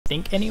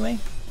think anyway.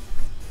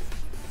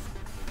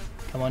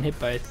 Come on, hit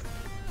both.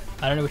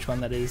 I don't know which one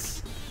that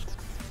is.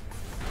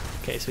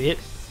 Okay, so we hit.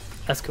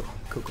 That's cool.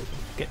 Cool.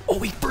 Okay. Oh,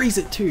 we freeze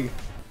it too.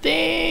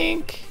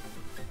 Think.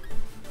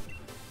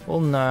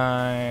 Well, no.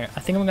 I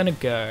think I'm gonna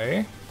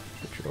go.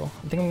 I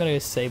think I'm gonna go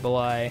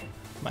Sableye,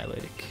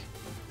 Milotic.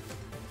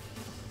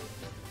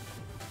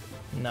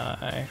 No.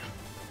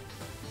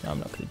 No, I'm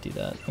not gonna do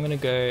that. I'm gonna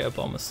go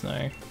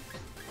Abomasnow.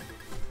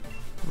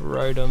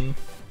 Rotom.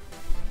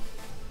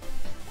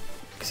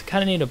 Because I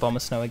kind of need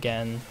Abomasnow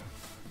again.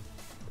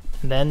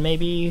 And then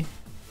maybe...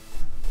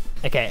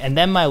 Okay, and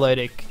then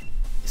Milotic,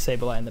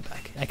 Sableye in the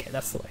back. Okay,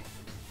 that's the way.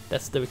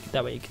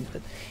 That way you can do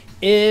it.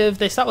 If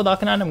they start with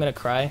Arcanine, I'm gonna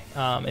cry.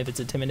 If it's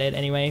Intimidate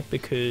anyway,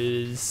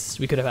 because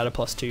we could have had a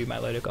 +2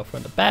 Milotic off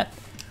from the bat.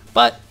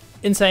 But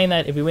in saying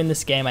that, if we win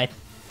this game, I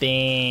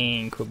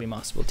think we'll be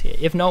Masterball tier.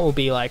 If not, we'll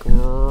be like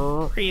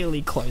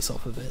really close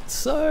off of it.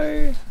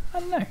 So I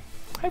don't know.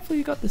 Hopefully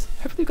you got this.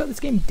 Hopefully you got this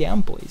game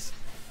down, boys.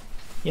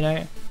 You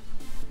know,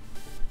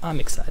 I'm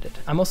excited.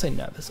 I'm also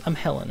nervous. I'm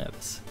hella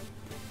nervous.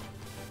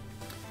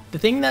 The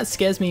thing that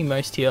scares me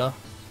most here,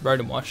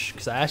 Rotom Wash,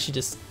 because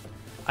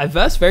I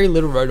versed very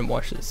little Rotom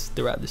Washes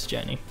throughout this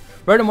journey.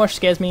 Rotom Wash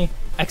scares me.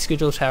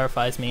 Excadrill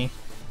terrifies me.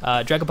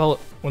 Dragapult,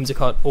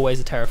 Whimsicott, always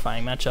a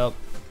terrifying matchup.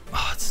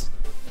 Oh, it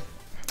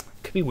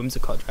could be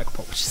Whimsicott,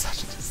 Dragapult, which is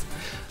actually just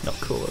not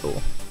cool at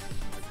all.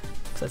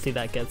 Because I think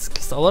that gets,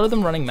 because a lot of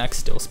them running Max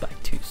Steel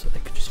Spike too, so they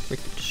could just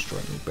freaking destroy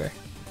me, bro.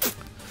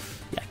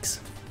 Yikes.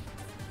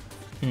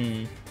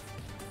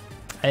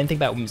 I didn't think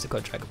about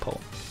Whimsicott, Dragapult.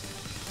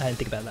 I didn't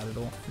think about that at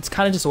all. It's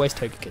kind of just always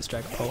Togekiss,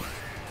 Dragapult.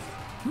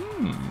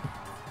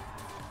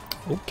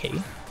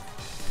 Okay.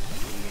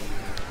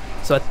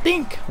 So I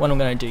think what I'm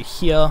going to do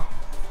here,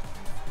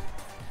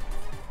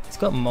 it's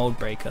got Mold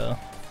Breaker,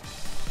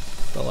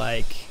 but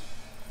like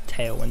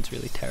Tailwind's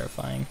really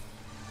terrifying.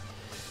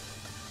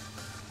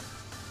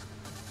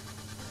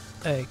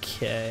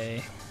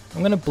 Okay, I'm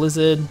going to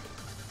Blizzard.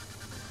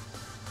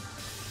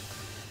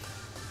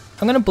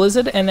 I'm going to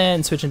Blizzard and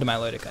then switch into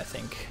Milotic, I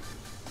think.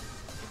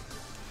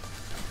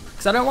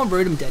 Because I don't want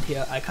Rotom dead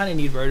here. I kind of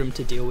need Rotom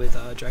to deal with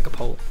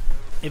Dragapult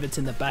if it's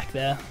in the back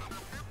there.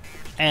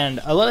 And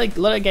a lot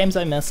of games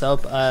I mess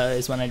up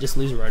is when I just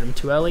lose Rotom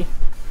too early.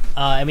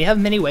 And we have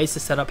many ways to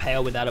set up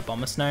Hail without a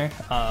Abomasnow,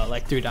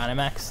 like through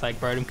Dynamax. Like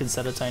Rotom can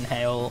set its own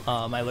Hail,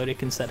 Milotic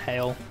can set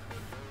Hail.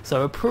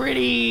 So we're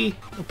pretty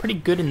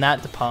good in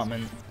that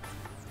department.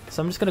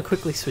 So I'm just gonna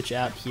quickly switch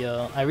out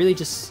here. I really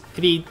just,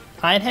 if he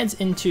Iron Heads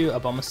into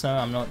Abomasnow,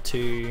 I'm not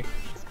too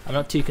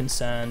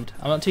concerned.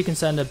 I'm not too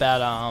concerned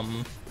about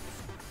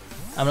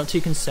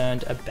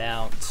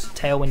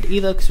Tailwind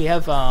either, because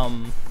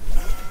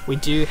we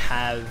do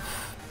have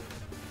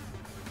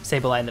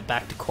Sableye in the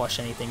back to quash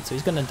anything, so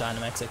he's gonna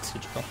Dynamax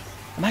Excadrill.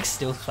 Max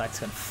Steel Spike's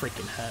gonna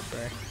freaking hurt,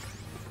 bro.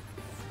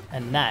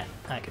 And that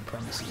I can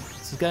promise you.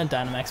 So he's gonna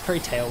Dynamax, probably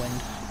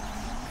Tailwind.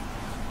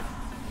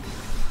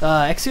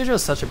 Excadrill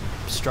is such a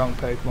strong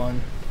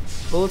Pokemon.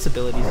 All its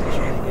abilities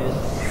are really good.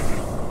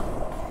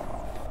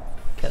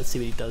 Okay, let's see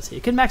what he does here.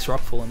 He can max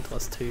Rockfall in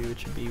 +2,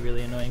 which would be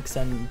really annoying, because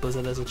then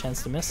Blizzard has a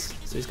chance to miss.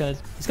 So he's gonna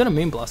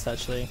Moonblast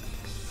actually.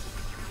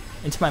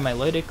 Into my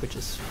Milotic, which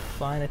is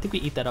fine. I think we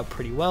eat that up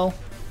pretty well.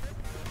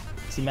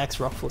 See, max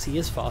Rockfalls, he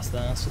is faster,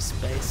 that's just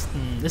space.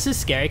 This is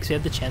scary because we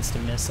have the chance to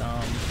miss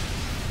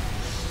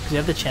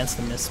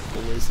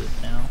Blizzard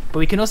now. But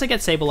we can also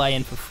get Sableye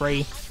in for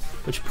free,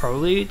 which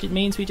probably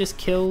means we just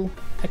kill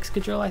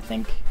Excadrill, I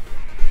think.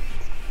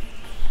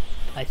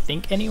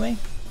 Anyway.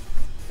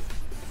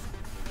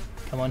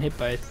 Come on, hit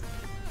both.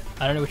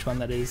 I don't know which one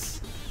that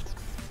is.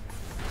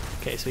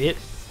 Okay, so we hit.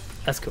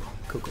 That's cool.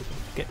 Cool.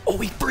 Okay. Oh,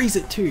 we freeze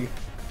it too.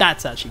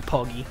 That's actually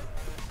Poggy.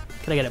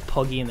 Can I get a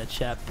Poggy in the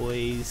chat,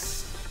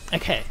 boys?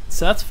 Okay,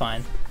 so that's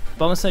fine.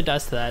 Abomasnow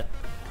dies to that.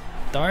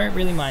 Don't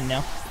really mind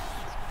now.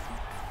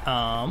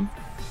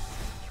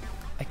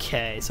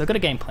 Okay, so I've got a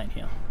game plan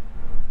here.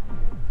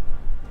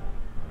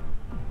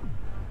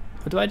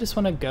 Or do I just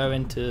want to go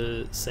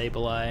into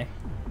Sableye?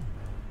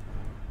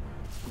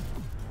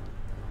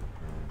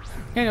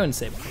 I'm gonna go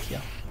into Sableye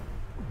here.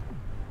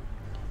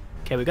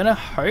 Okay, we're gonna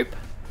hope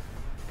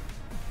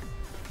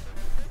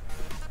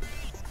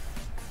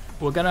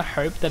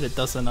that it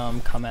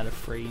doesn't come out of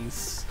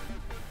freeze.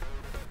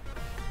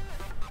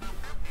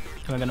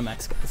 And we're gonna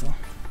max Geyser.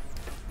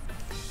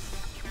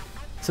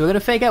 So we're gonna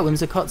fake out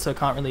Whimsicott, so I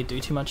can't really do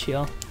too much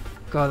here.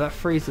 God, that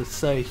freeze is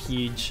so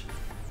huge.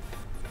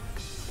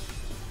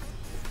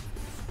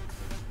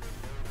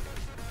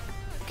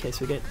 Okay,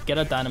 so we get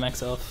our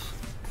Dynamax off.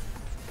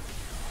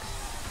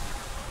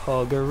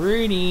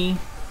 Poggeroony.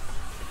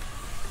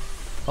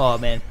 Oh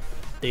man,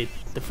 dude,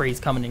 the freeze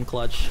coming in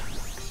clutch.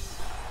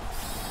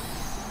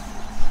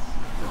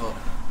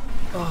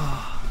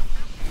 Oh.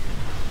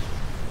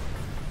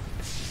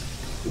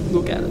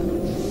 Look at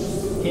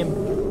it.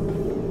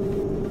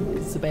 Him.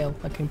 It's a Bale.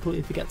 I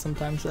completely forget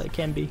sometimes that it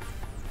can be.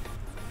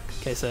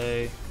 Okay,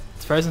 so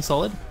it's frozen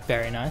solid.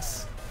 Very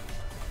nice.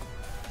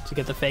 So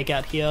get the fake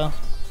out here.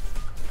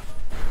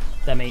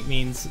 That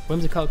means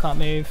Whimsicott can't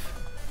move.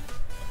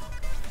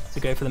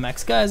 So go for the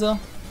Max Geyser.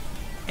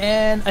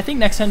 And I think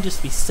next turn, just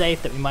to be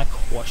safe, that we might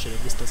quash it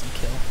if this doesn't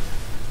kill.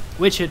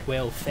 Which it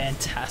will.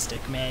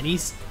 Fantastic, man.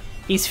 He's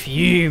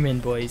fuming,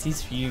 boys.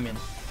 He's fuming.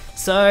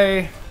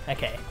 So,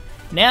 okay.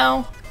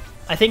 Now,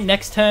 I think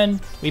next turn,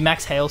 we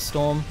max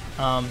Hailstorm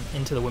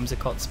into the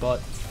Whimsicott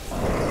spot.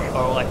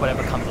 Or like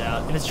whatever comes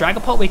out. If it's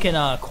Dragapult, we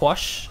can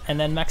quash and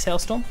then max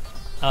Hailstorm.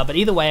 But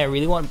either way, I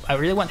really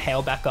want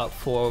Hail back up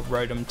for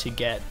Rotom to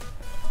get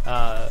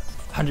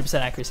 100%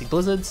 accuracy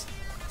Blizzards.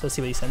 So let's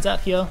see what he sends out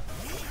here.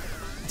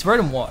 It's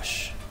Rotom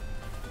Wash.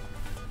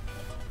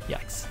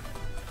 Yikes.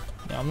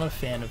 Yeah, I'm not a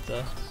fan of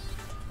the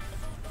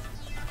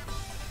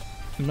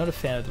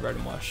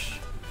Rotom Wash.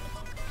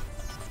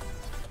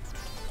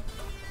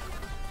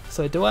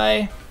 So do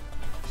I'm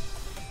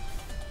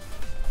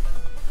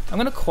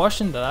gonna quash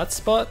into that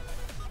spot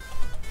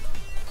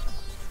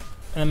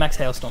and then max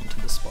Hailstorm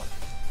to this spot.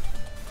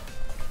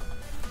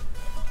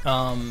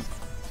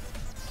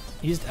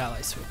 Used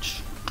ally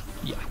switch.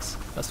 Yikes,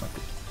 that's not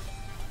good.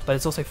 But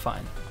it's also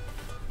fine.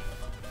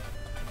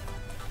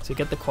 So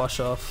get the quash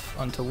off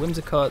onto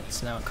Whimsicott,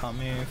 so now it can't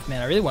move.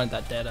 Man, I really wanted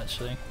that dead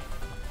actually.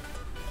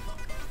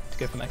 To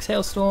go for max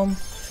Hailstorm.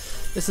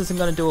 This isn't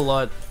gonna do a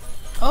lot.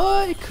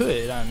 Oh, it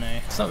could, I don't know.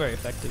 It's not very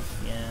effective.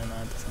 Yeah,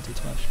 no, it doesn't do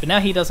too much. But now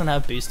he doesn't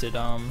have boosted,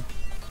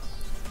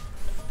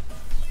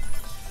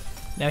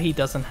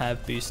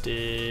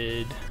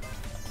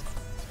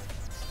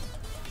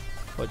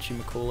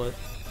 whatchamacallit.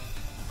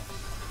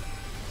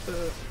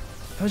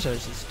 What should I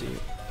just do?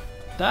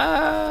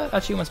 That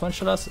actually almost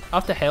one-shot us.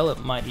 After Hail, it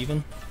might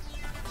even.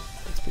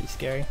 That's pretty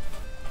scary.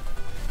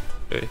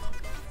 Hey.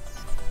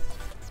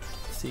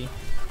 Let's see.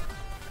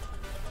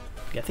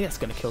 Yeah, I think that's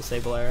gonna kill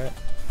Sableye, right?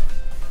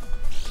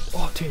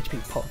 Oh, 2 HP,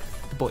 Pog.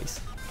 The boys.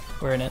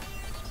 We're in it.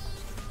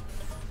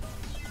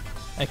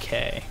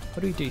 Okay,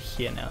 what do we do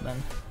here now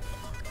then?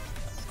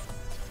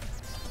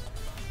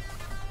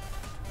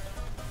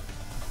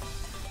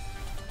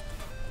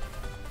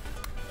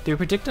 Do we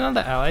predict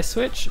another ally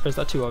switch, or is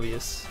that too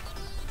obvious?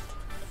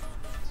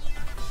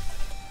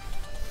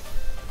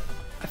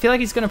 I feel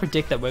like he's going to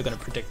predict that we're going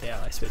to predict the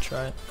ally switch,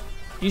 right?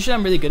 Usually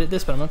I'm really good at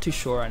this, but I'm not too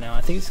sure right now.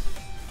 I think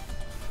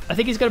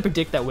he's going to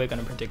predict that we're going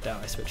to predict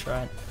ally switch,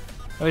 right?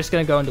 We're just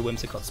going to go into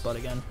Whimsicott spot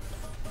again.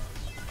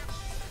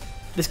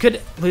 This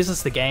could lose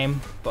us the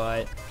game,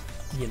 but,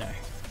 you know.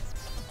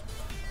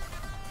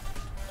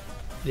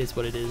 It is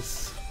what it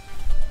is.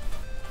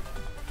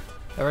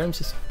 Our items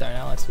just don't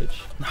ally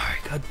switch. No,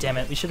 god damn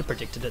it, we should have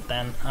predicted it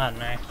then. I don't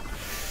know.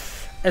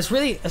 It's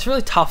really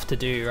tough to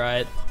do,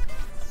 right?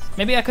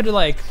 Maybe I could have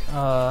like,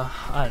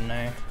 I don't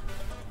know.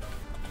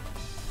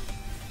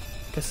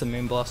 Guess the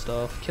Moonblast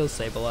off, kill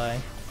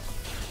Sableye.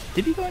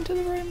 Did he go into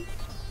the room?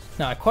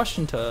 No, I quashed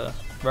into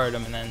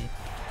Rotom and then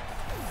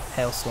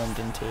Hailstormed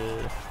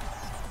into...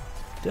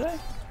 Did I?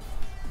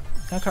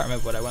 I can't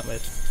remember what I went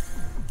with.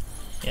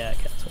 Yeah,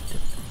 okay, that's what I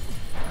did.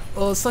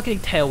 Well, it's looking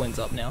Tailwind's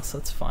up now, so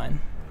that's fine.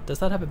 Does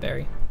that have a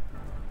berry?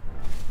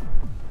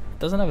 It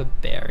doesn't have a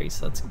berry,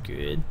 so that's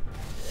good.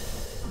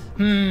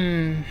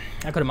 I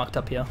could have mucked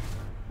up here.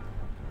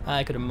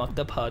 I could have mucked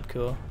up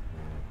hardcore.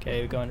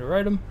 Okay, we're going to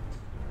Rotom.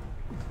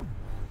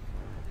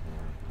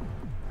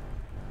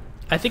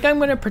 I think I'm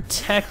going to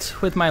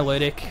protect with my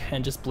Lodic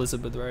and just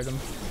Blizzard with Rotom.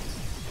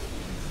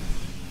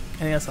 I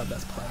think that's our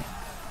best play.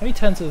 How many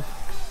turns of...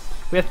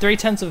 We have 3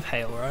 turns of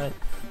Hail, right?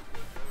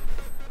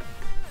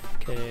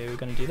 Okay, we're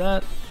going to do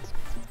that.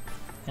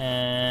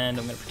 And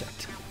I'm going to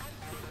protect.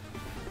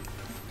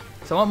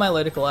 So I want my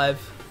Lodic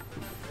alive.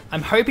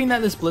 I'm hoping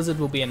that this Blizzard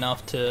will be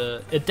enough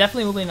to... It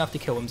definitely will be enough to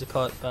kill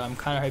Whimsicott, but I'm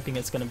kind of hoping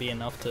it's going to be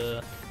enough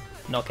to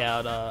knock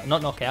out...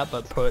 not knock out,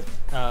 but put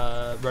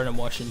Rotom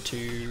Wash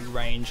into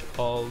range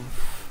of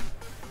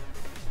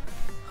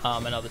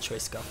another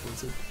Choice Scarf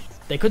Blizzard.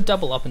 They could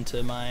double up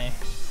into my...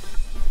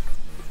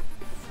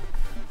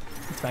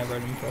 It's my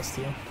Rotom Frost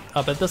here.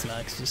 Oh, but it doesn't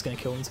matter, because it's just going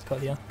to kill Whimsicott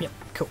here. Yep,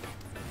 cool.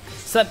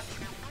 So that...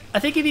 I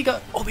think if you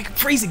got... Oh, we can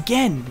freeze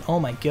again! Oh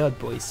my god,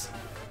 boys.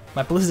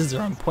 My Blizzards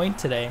are on point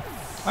today.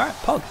 Alright,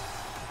 Pog.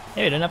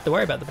 Yeah, we don't have to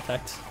worry about the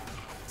effect.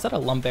 Is that a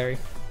Lumberry?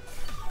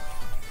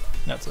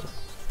 No, it's a...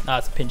 Ah,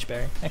 it's a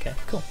Pinchberry. Okay,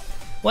 cool.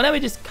 Well, now we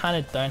just kind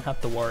of don't have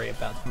to worry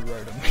about the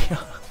Rotom.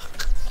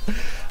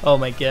 Oh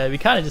my god, we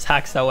kind of just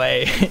hacked our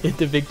way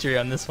into victory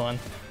on this one.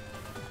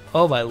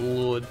 Oh my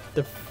lord.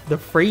 The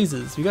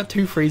freezes. We got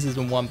 2 freezes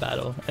in one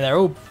battle. And they're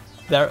all...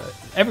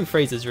 every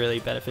freeze is really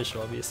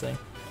beneficial, obviously.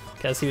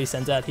 Okay, let's see what he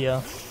sends out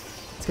here.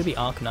 It's gonna be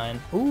Arcanine.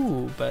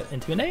 Ooh, but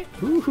Intimidate?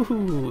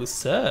 Ooh,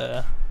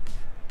 sir.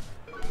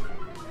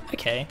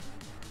 Okay.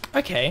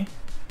 Okay.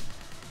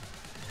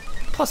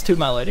 +2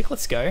 Milotic,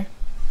 let's go.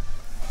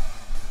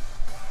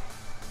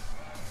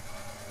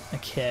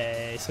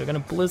 Okay, so we're gonna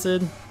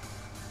Blizzard.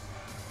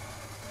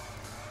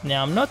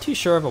 Now, I'm not too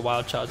sure if a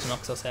Wild Charge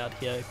knocks us out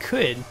here. It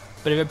could,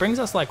 but if it brings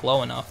us like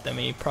low enough, then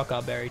we proc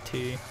our Berry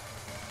too.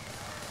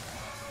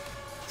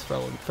 Let's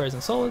throw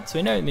Frozen Solid, so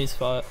we know it moves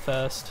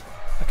first.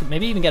 I could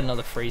maybe even get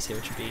another freeze here,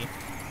 which would be,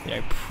 you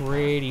know,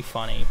 pretty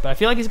funny. But I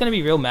feel like he's going to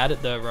be real mad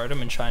at the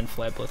Rotom and try and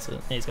Flare Blitz it.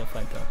 Yeah, he's going to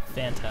Flame Throw.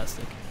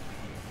 Fantastic.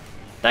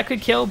 That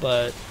could kill,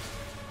 but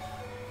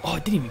oh,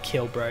 it didn't even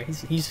kill, bro.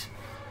 He's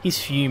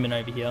fuming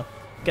over here.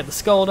 Get the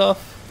scold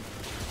off.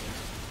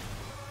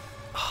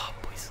 Oh,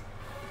 boys.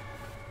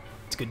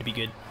 It's good to be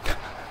good.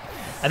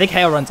 I think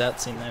Hail runs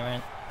out soon though,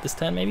 right? This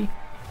turn maybe?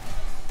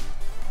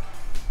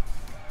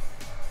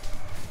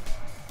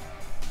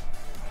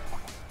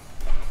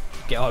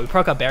 Okay, oh, we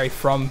proc our berry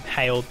from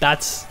Hail.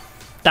 That's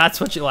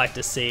what you like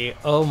to see.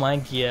 Oh my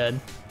god.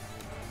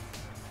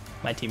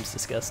 My team's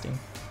disgusting.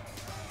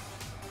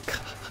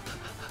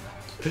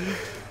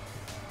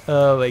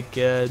 Oh my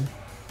god.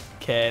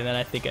 Okay, and then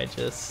I think I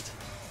just...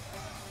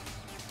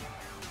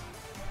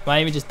 Might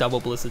even just double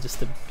Blizzard just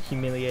to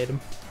humiliate him.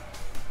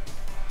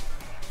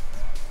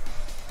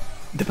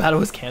 The battle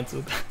was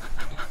cancelled.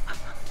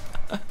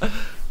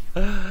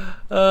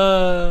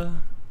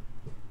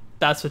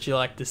 That's what you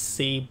like to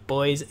see,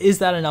 boys. Is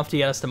that enough to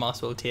get us to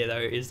Masterball tier though,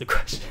 is the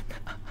question.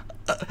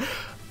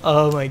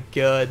 Oh my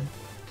god.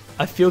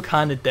 I feel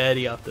kind of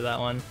dirty after that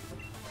one.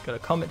 Got a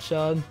Comet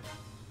Shard.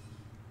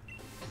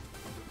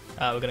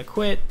 We're gonna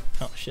quit.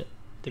 Oh shit,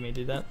 didn't mean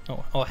to do that.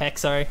 Oh heck,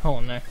 sorry. Oh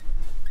no.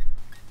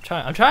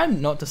 I'm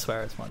trying not to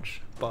swear as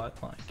much, but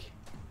like,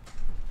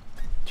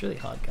 it's really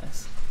hard,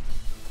 guys.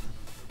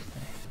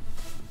 Okay.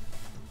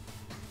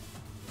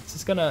 Is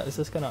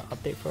this gonna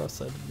update for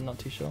us? I'm not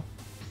too sure.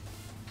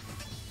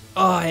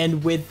 Oh,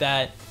 and with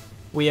that,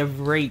 we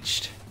have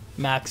reached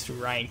max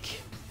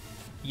rank.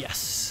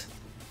 Yes.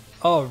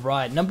 All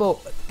right, number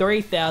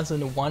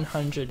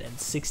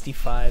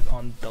 3,165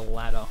 on the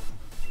ladder.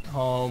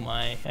 Oh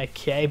my.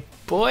 Okay,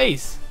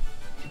 boys,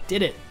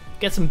 did it.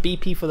 Get some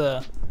BP for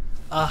the.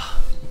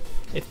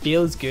 It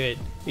feels good.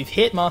 We've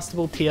hit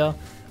Masterball tier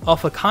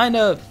off a kind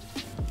of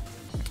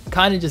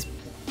just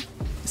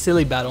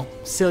silly battle.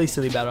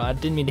 Silly battle. I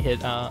didn't mean to hit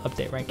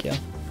update rank here. I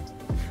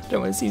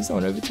don't want to see if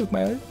someone overtook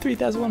my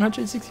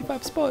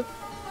 3,165 spot.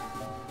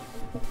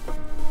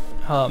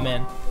 Oh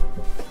man.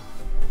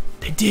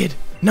 They did.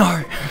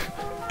 No.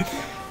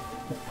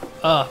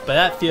 But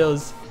that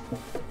feels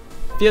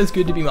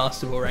good to be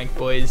Masterball rank,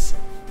 boys.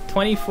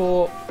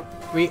 24.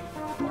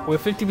 We're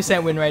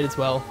 50% win rate as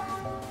well.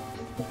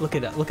 Look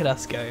at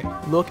us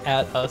go. Look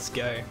at us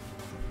go.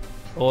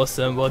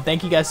 Awesome. Well,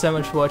 thank you guys so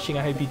much for watching.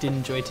 I hope you did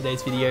enjoy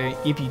today's video.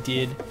 If you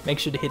did, make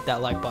sure to hit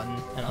that like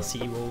button, and I'll see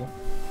you all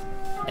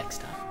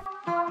next time.